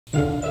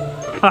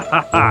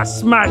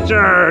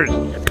Smashers!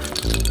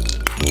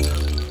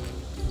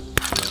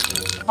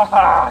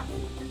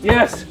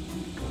 Yes,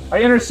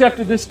 I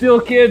intercepted the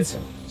SteelKids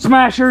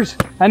Smashers,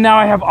 and now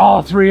I have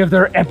all 3 of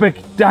their Epic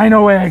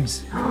Dino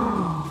Eggs.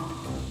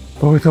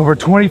 But with over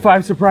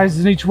 25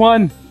 surprises in each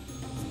one,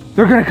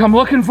 they're gonna come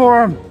looking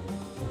for them.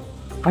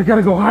 I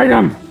gotta go hide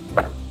them.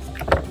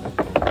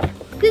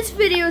 This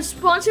video is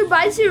sponsored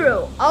by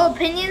Zero. All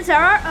opinions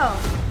are our own.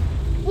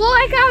 Well,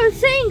 like I was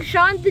saying,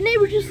 Shawn, the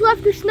neighbor just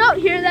left this note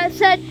here that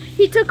said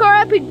he took our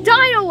Epic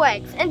Dino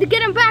Eggs, and to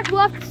get him back,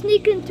 we'll have to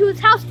sneak into his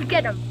house to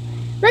get him.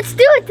 Let's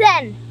do it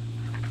then.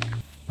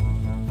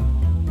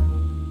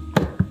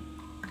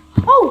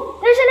 Oh,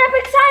 there's an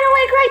Epic Dino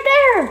Egg right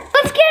there.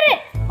 Let's get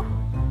it.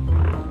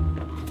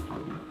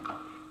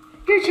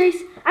 Here,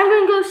 Chase, I'm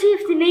gonna go see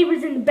if the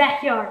neighbor's in the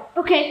backyard.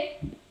 Okay.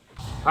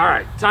 All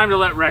right, time to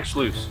let Rex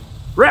loose.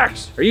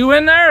 Rex, are you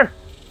in there?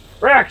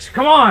 Rex,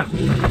 come on.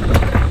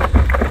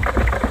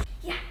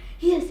 Yeah,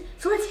 he is.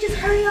 So let's just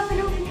hurry up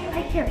and open it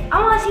right here.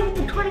 I wanna see what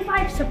the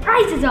 25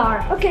 surprises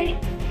are. Okay.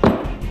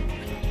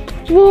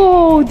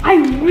 Whoa, I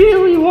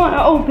really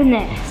wanna open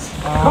this.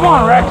 Come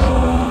on, Rex.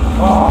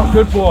 Oh,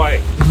 good boy.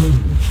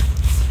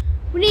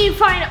 We need to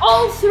find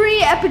all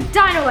 3 Epic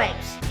Dino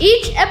Eggs.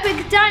 Each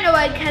Epic Dino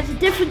Egg has a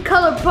different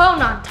color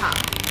bone on top.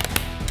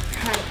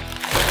 Right.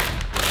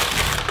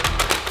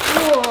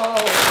 Whoa.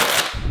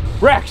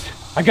 Rex,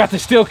 I got the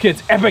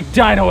SteelKids Epic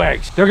Dino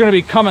Eggs. They're gonna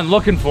be coming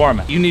looking for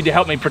them. You need to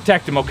help me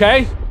protect them,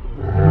 okay?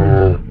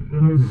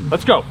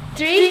 Let's go.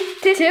 3,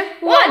 2,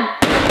 1.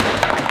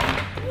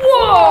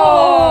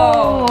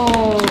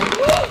 Whoa!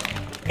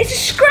 It's a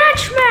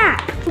scratch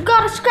map! We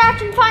gotta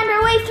scratch and find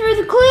our way through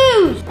the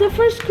clues. The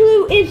first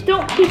clue is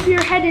don't keep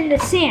your head in the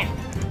sand.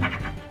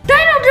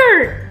 Dino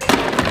dirt!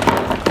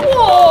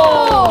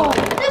 Whoa!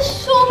 There's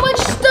so much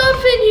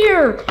stuff in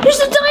here! Here's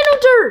the dino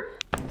dirt!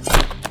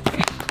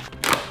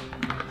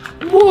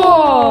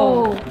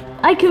 Whoa!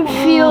 I can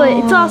feel it.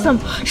 It's awesome.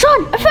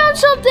 Shawn, I found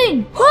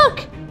something!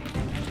 Look!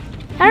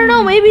 I don't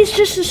know, maybe it's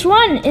just this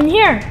one in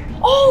here.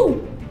 Oh!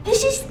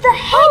 This is the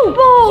head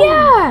bone!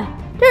 Yeah!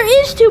 There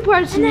is 2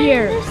 parts in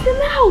here. There's the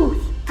mouth.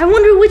 I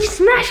wonder which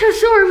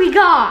Smashosaur we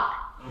got.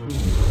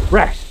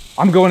 Rex,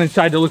 I'm going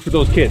inside to look for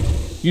those kids.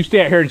 You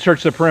stay out here and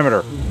search the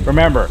perimeter.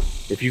 Remember,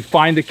 if you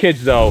find the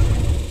kids though,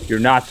 you're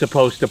not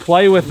supposed to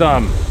play with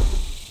them.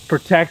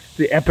 Protect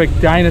the Epic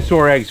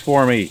Dinosaur Eggs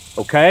for me,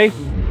 okay?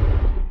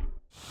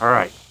 All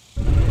right.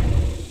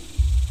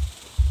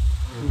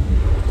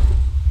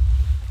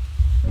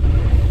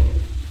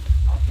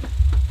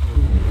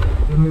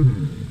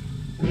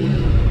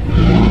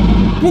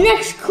 The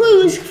next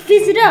clue is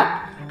fizz it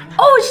up.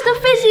 Oh, it's the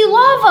fizzy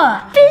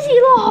lava. Fizzy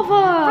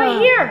lava. Right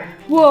here.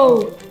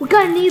 Whoa, we're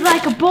gonna need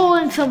like a bowl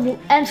and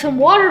some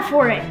water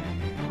for it.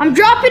 I'm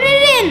dropping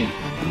it in.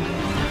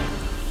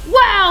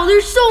 Wow,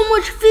 there's so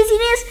much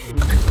fizziness.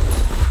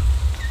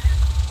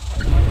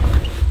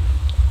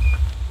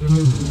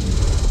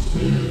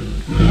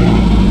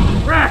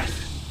 Rex,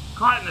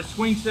 caught in the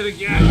swing set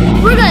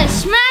again. We're gonna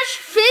smash,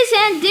 fizz,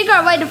 and dig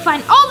our way to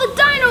find all the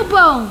dino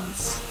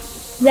bones.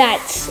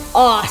 That's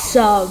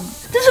awesome.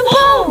 There's a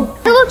bone.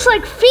 It looks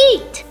like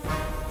feet.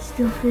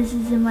 Still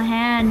fizzes in my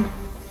hand.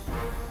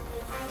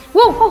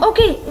 Whoa,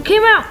 okay, it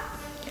came out.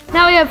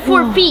 Now we have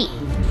 4 feet.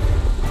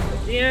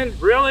 Again,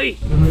 really?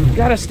 You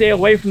gotta stay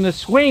away from the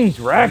swings,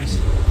 Rex.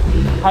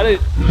 How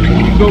did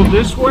you go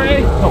this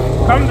way?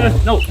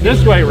 No,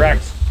 this way,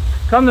 Rex.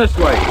 Come this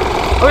way.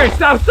 Okay,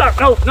 stop.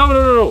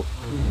 No.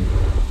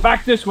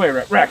 Back this way,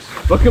 Rex.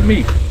 Look at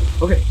me.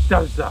 Okay,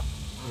 stop.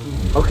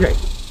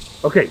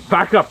 Okay,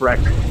 back up,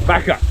 Rex.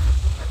 Back up.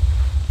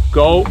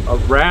 Go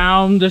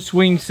around the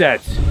swing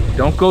sets.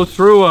 Don't go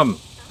through them.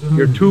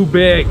 You're too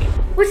big.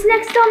 What's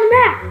next on the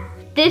map?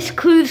 This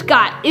clue's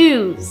got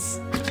ooze.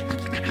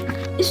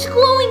 It's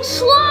glowing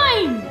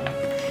slime.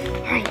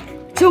 All right,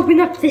 let's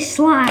open up this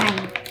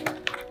slime.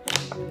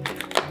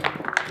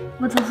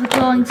 What does the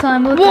glowing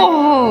slime look like?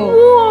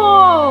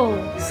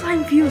 Whoa!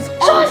 Slime feels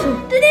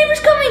awesome. The neighbor's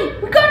coming.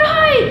 We gotta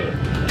hide.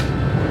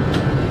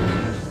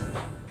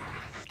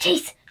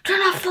 Chase,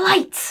 turn off the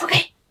lights.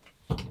 Okay.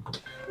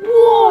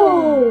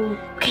 Whoa!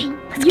 Okay,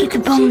 let's get the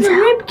bones out. You can see the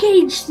rib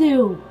cage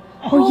too.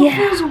 Oh yeah. It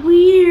feels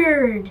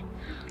weird.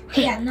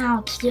 Okay, yeah, now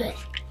let's do it.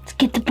 Let's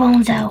get the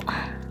bones out.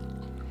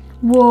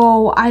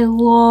 Whoa, I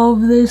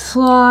love this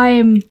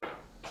slime.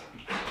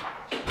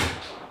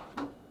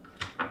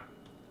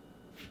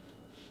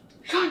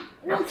 Shawn,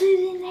 we don't see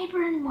the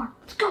neighbor anymore.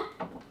 Let's go.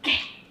 Okay.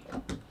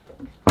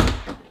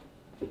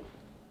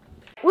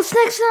 What's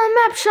next on the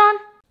map, Shawn?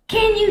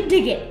 Can you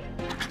dig it?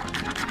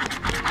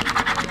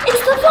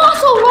 It's the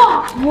fossil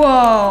rock!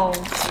 Whoa,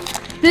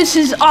 this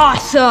is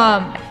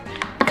awesome.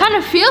 Kind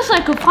of feels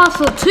like a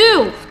fossil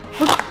too.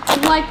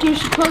 Looks like you're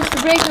supposed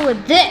to break it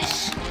with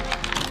this.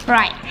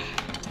 Right.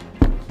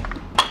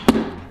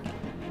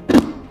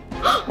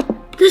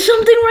 There's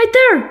something right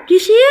there. Do you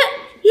see it?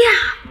 Yeah.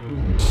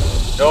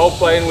 No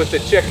playing with the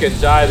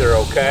chickens either,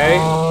 okay?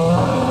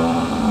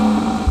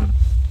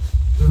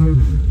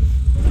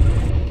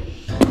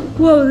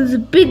 Whoa, there's a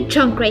big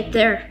chunk right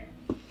there.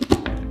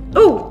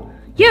 Oh,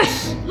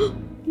 yes.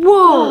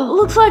 Whoa, it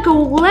looks like a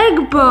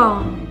leg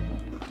bone.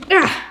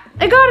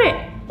 I got it.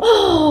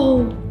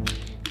 Oh.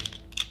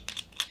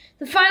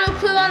 The final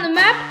clue on the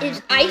map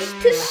is Ice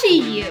to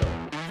See You.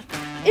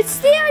 It's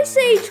the Ice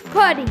Age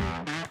putty.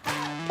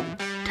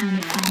 Time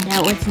to find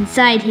out what's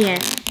inside here.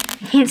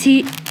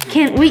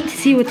 Can't wait to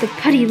see what the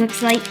putty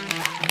looks like.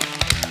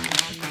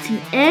 It's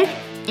an egg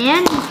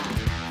and...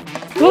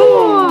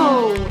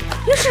 Whoa!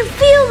 You should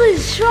feel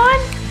this, Shawn.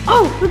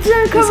 Oh, let's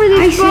uncover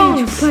these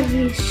bones. Ice Age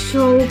putty is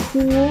so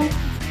cool.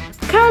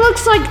 Kind of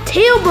looks like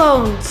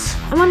tailbones.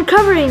 I'm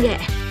uncovering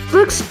it.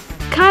 Looks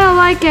kind of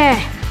like a...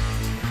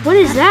 What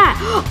is that?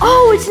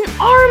 Oh, it's an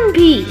arm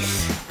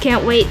piece.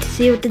 Can't wait to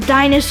see what the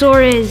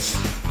dinosaur is.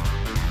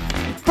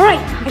 All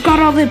right, I got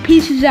all the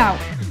pieces out.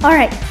 All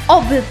right,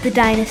 I'll build the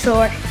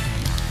dinosaur.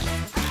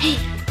 Hey,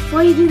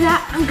 while you do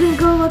that, I'm gonna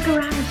go look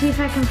around and see if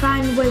I can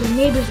find where the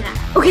neighbor's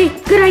at. Okay,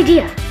 good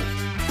idea.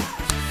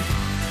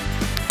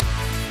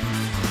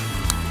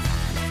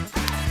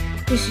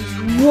 This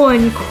is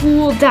one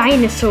cool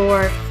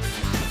dinosaur.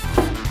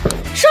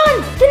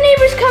 Shawn, the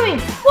neighbor's coming.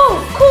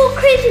 Whoa, cool,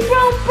 crazy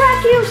brown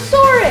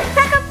brachiosaurus.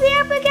 Back up the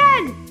amp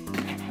again.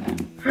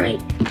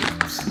 Right,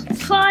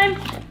 slime,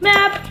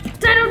 map,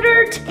 dino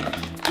dirt.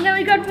 And then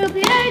we gotta build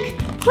the egg.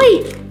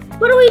 Wait,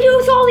 what do we do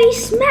with all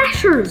these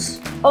smashers?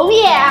 Oh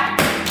yeah.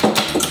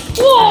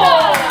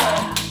 Whoa.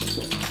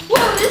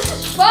 Whoa, this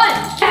is fun.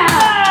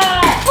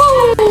 Ah.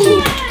 Whoa.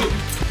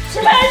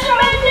 Smash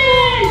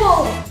madness.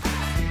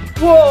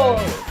 Whoa.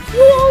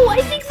 Whoa,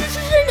 I think this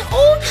is an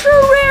ultra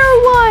rare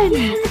one.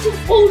 Yeah, it's an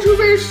ultra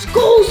rare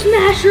skull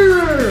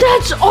smasher.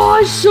 That's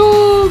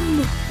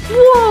awesome.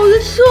 Whoa,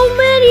 there's so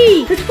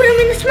many. Let's put them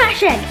in the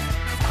smash egg.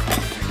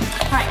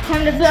 All right,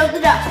 time to build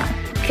it up.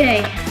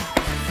 Okay.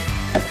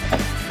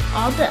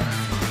 All done.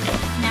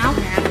 Now,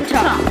 the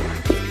top.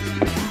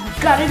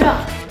 Got it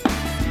up.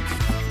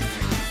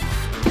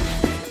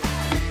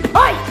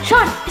 All right,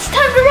 Shawn, it's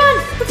time to run.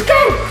 Let's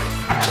go.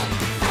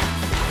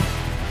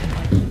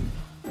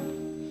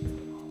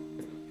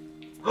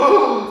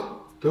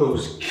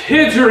 Those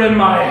kids are in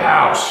my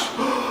house.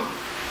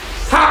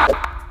 Ha!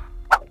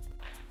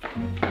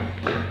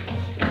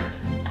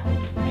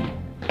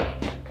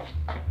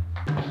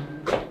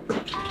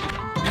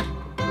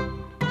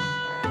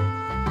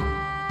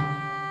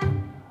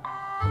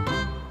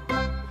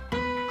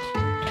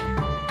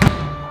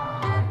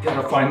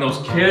 Gotta find those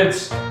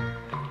kids.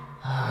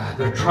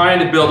 They're trying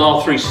to build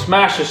all 3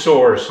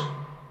 Smashosaurs.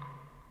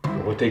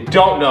 But what they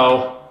don't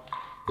know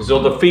is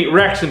they'll defeat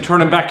Rex and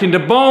turn him back into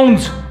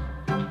bones.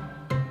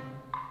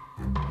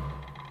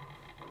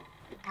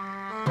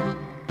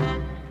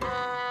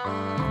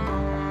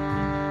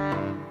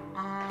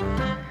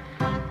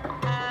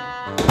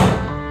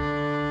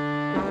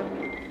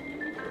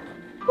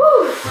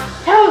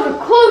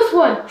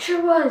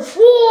 Sure was.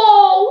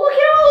 Whoa, look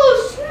at all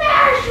those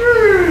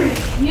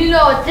smashers! You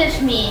know what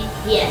this means.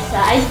 Yes,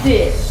 I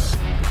do.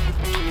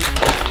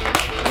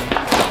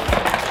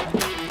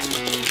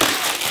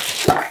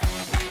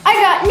 I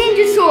got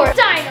Ninjasaur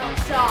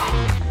Dinosaur.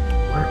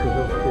 Where could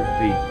those kids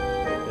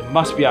be? They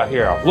must be out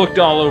here. I've looked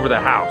all over the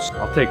house.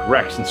 I'll take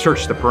Rex and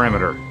search the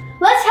perimeter.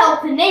 Let's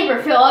help the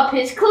neighbor fill up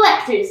his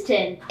collector's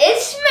tin.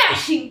 It's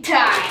smashing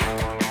time!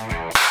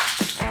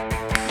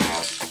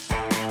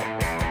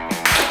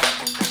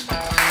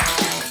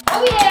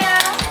 Oh yeah!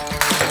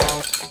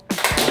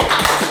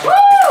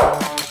 Woo!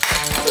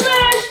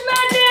 Smash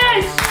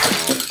madness!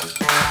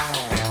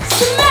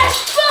 Smash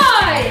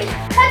 5!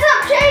 Heads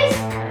up, Chase!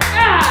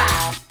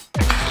 Ah!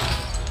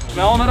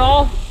 Smell them at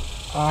all?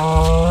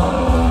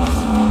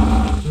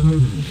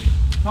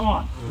 Come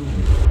on.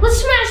 Let's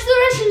smash the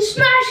rest of the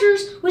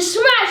smashers with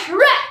Smash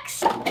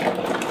Rex!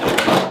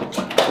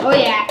 Oh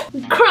yeah,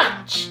 we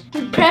crunch.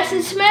 We press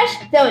and smash,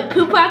 then we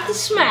poop out the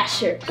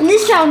smasher. And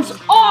this sounds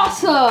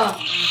awesome!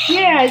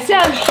 Yeah, it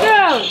sounds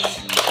gross!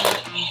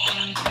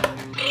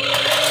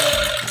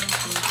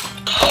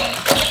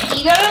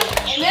 Eat them,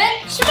 and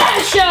then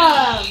smash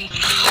them!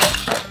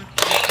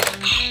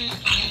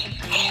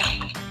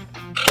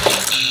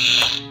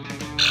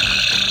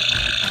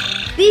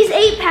 These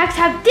 8-packs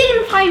have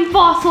dignifying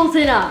fossils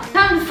in them.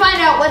 Time to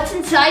find out what's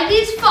inside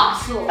these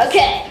fossils.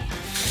 Okay.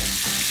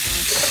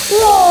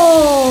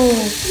 Whoa!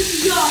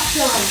 This is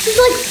awesome. It's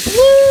like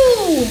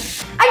blue.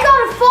 I got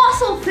a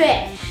fossil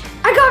fish.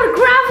 I got a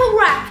gravel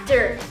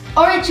raptor.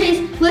 All right,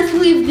 Chase, let's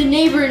leave the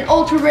neighbor an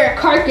ultra rare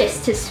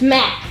carcass to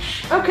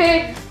smash.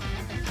 Okay.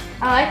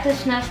 I like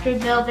this nest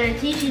rebuilder.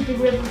 It's easy to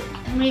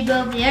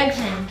rebuild the eggs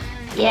in.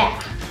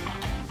 Yeah.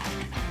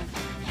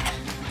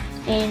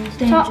 And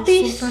top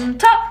piece on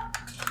top.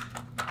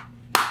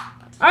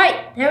 All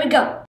right, there we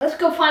go. Let's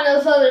go find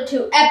those other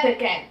 2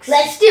 epic eggs.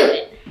 Let's do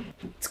it.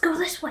 Let's go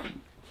this way.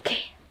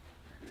 Okay.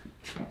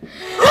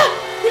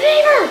 The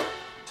neighbor!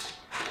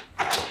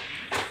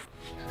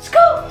 Let's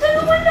go through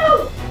the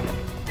window.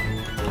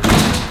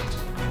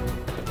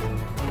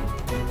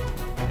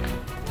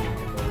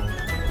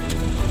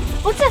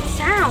 What's that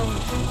sound?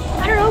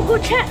 I don't know, go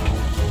check.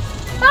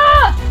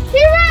 Ah!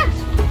 T-Rex!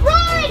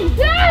 Run!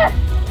 Yeah!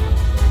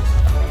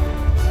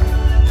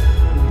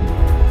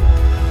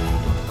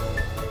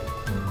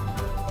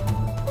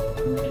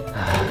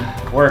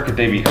 Where could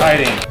they be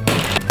hiding?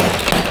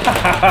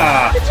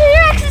 The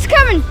T-Rex is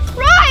coming!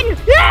 Run!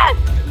 Ah!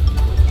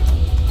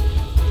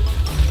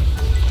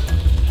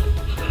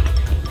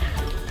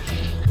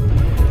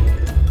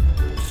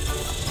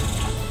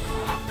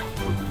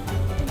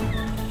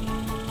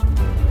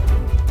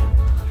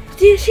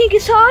 Do you think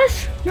it saw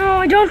us? No,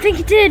 I don't think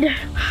it did.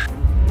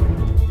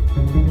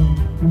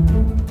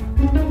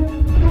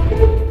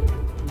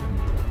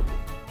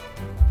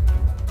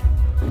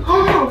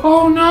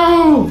 Oh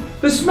no!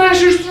 The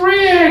Smasher's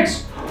 3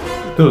 eggs!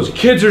 Those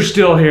kids are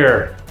still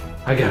here.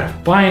 I gotta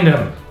find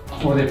them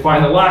before they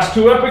find the last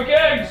 2 epic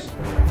eggs.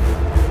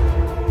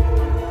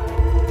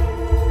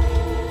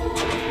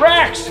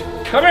 Rex,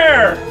 come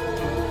here!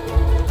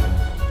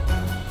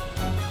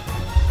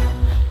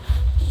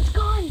 It's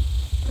gone.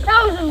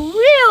 That was a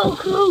real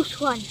close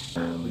one.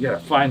 We gotta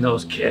find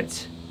those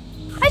kids.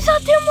 I saw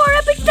 2 more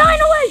Epic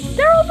Dino Eggs.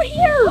 They're over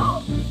here.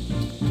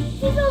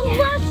 These are the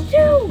last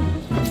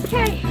 2.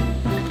 Okay.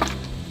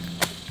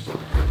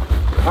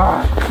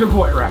 Ah, good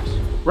boy, Rex.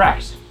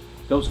 Rex,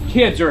 those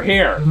kids are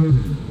here.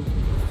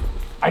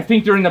 I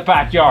think they're in the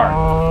backyard.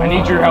 I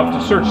need your help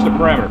to search the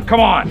perimeter.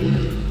 Come on.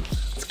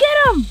 Let's get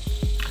them.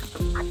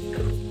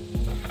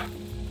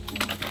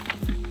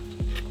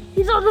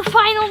 These are the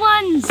final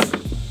ones.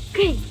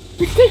 Okay,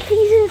 let's take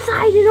these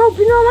inside and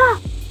open them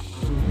up.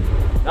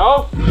 No?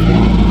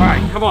 All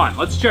right, come on.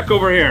 Let's check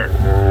over here.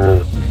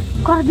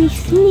 Gotta be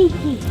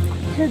sneaky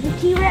so the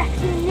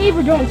T-Rex and the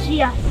neighbor don't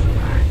see us.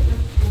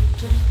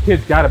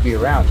 Kids gotta be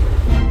around.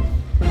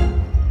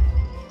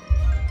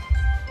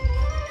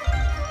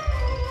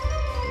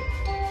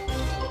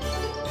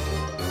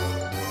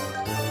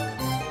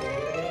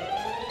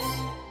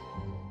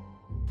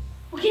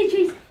 Okay,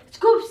 Chase, let's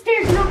go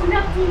upstairs and open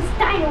up these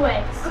Dino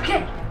Eggs.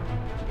 Okay.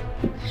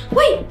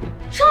 Wait,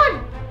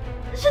 Shawn,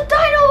 there's a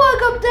Dino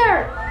Egg up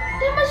there.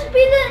 That must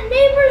be the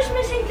neighbor's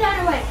missing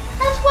Dino Egg.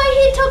 That's why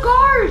he took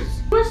ours.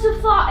 He must have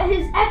thought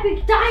his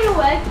Epic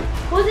Dino Egg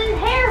was in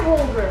hair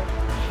holder.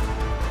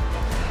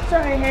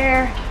 Sorry,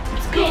 Hair.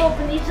 Let's go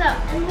open these up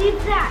and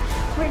leave that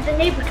where the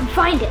neighbor can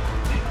find it.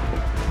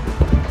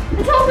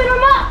 Let's open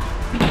them up.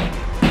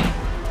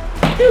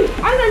 Dude,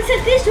 I'm gonna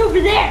set this over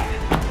there.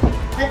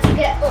 Let's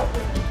get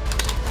open.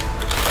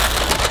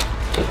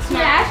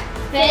 Smash,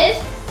 fizz,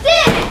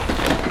 stick!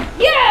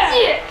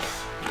 Yes!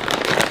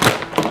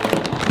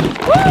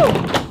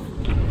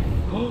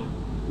 Woo!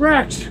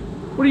 Rex,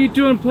 what are you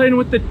doing playing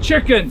with the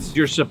chickens?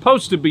 You're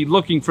supposed to be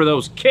looking for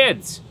those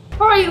kids.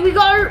 Alright, we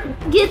gotta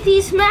get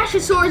these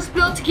Smashosaurs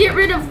built to get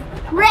rid of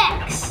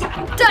Rex.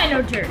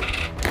 Dino dirt.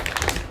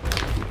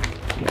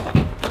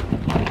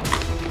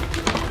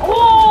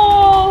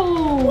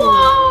 Oh!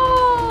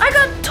 Whoa! I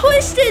got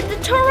twisted, the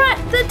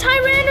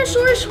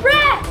Tyrannosaurus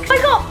Rex. I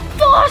got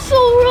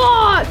Fossil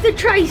Rock, the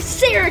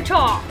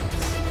Triceratops.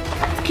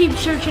 Let's keep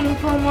searching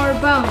for more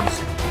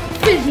bones.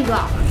 Fizzy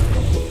Lock.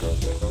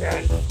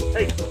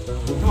 Hey,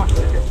 come on.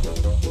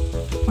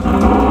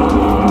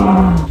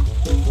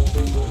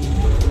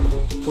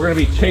 We're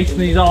gonna be chasing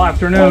these all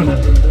afternoon.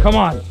 Come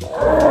on.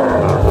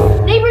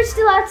 Neighbor's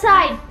still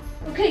outside.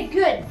 Okay,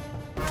 good.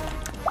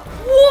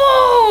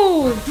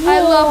 Whoa!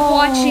 I love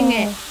watching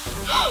it.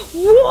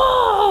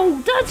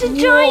 Whoa! That's a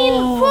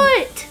giant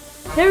foot.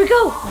 There we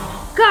go.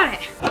 Got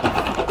it.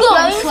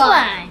 Glowing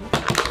slime.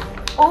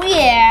 Oh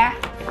yeah.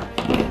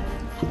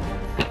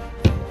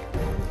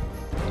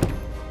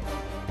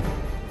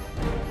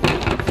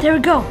 There we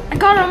go. I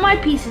got all my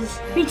pieces.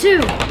 Me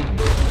too.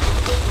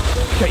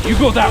 Okay, you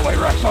go that way,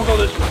 Rex. I'll go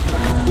this way.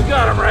 We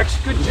got him, Rex.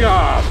 Good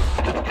job.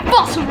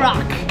 Fossil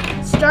rock.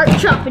 Start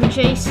chopping,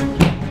 Chase.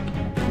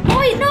 Oh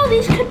wait, no,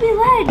 these could be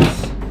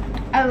legs.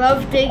 I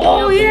love digging.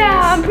 Oh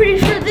yeah, I'm pretty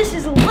sure this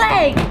is a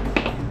leg.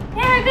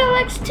 Yeah, I got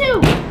legs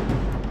too.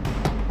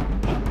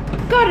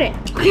 Got it.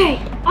 Okay,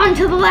 on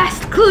to the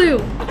last clue.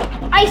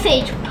 Ice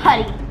Age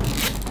putty.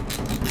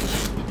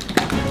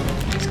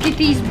 Let's get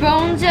these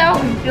bones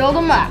out and build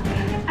them up.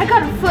 I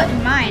got a foot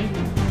in mine.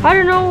 I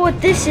don't know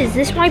what this is.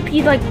 This might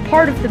be like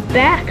part of the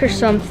back or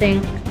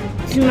something.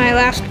 This is my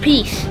last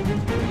piece.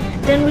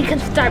 Then we can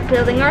start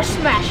building our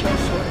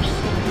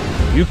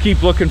Smashosaurs. You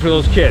keep looking for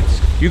those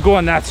kids. You go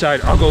on that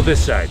side, I'll go this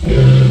side.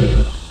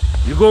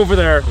 You go over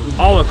there,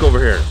 I'll look over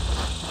here.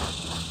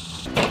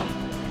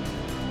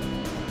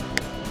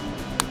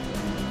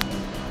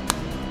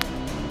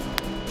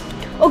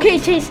 Okay,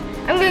 Chase,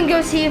 I'm gonna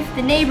go see if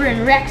the neighbor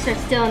and Rex are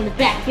still in the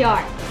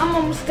backyard. I'm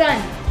almost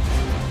done.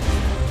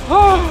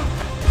 Oh,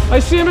 I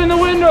see them in the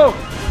window.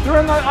 They're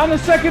on the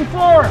second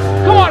floor.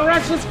 Come on,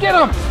 Rex, let's get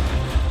them.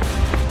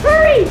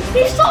 Hurry!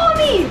 They saw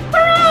me!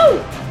 Hurry!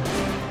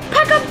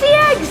 Pack up the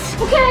eggs!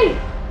 Okay!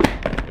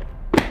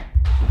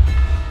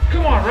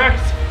 Come on, Rex.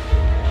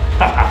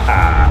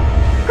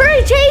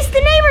 Hurry, Chase!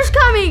 The neighbor's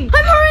coming!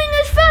 I'm hurrying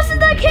as fast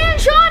as I can,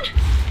 Shawn!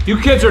 You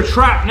kids are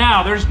trapped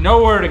now. There's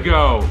nowhere to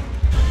go.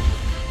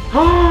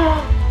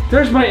 Oh,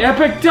 there's my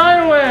Epic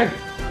Dino Egg.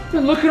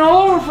 Been looking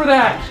all over for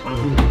that.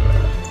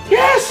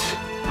 Yes!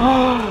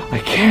 Oh, I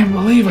can't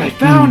believe I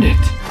found it.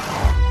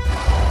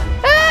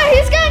 Ah,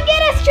 he's gonna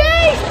get us,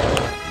 Chase!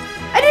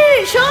 I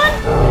did it, Shawn!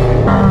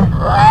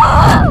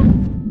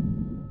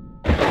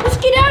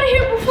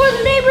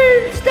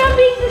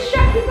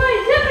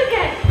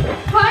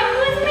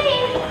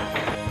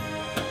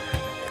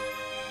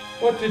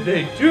 What did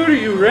they do to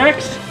you,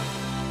 Rex?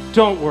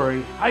 Don't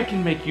worry, I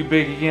can make you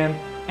big again.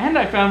 And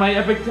I found my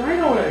Epic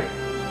Dino Egg.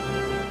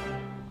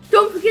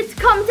 Don't forget to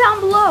comment down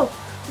below.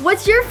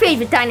 What's your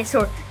favorite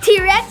dinosaur?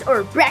 T-Rex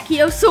or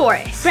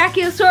Brachiosaurus?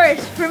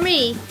 Brachiosaurus for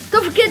me.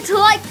 Don't forget to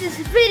like this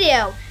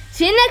video.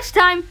 See you next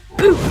time.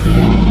 Poof.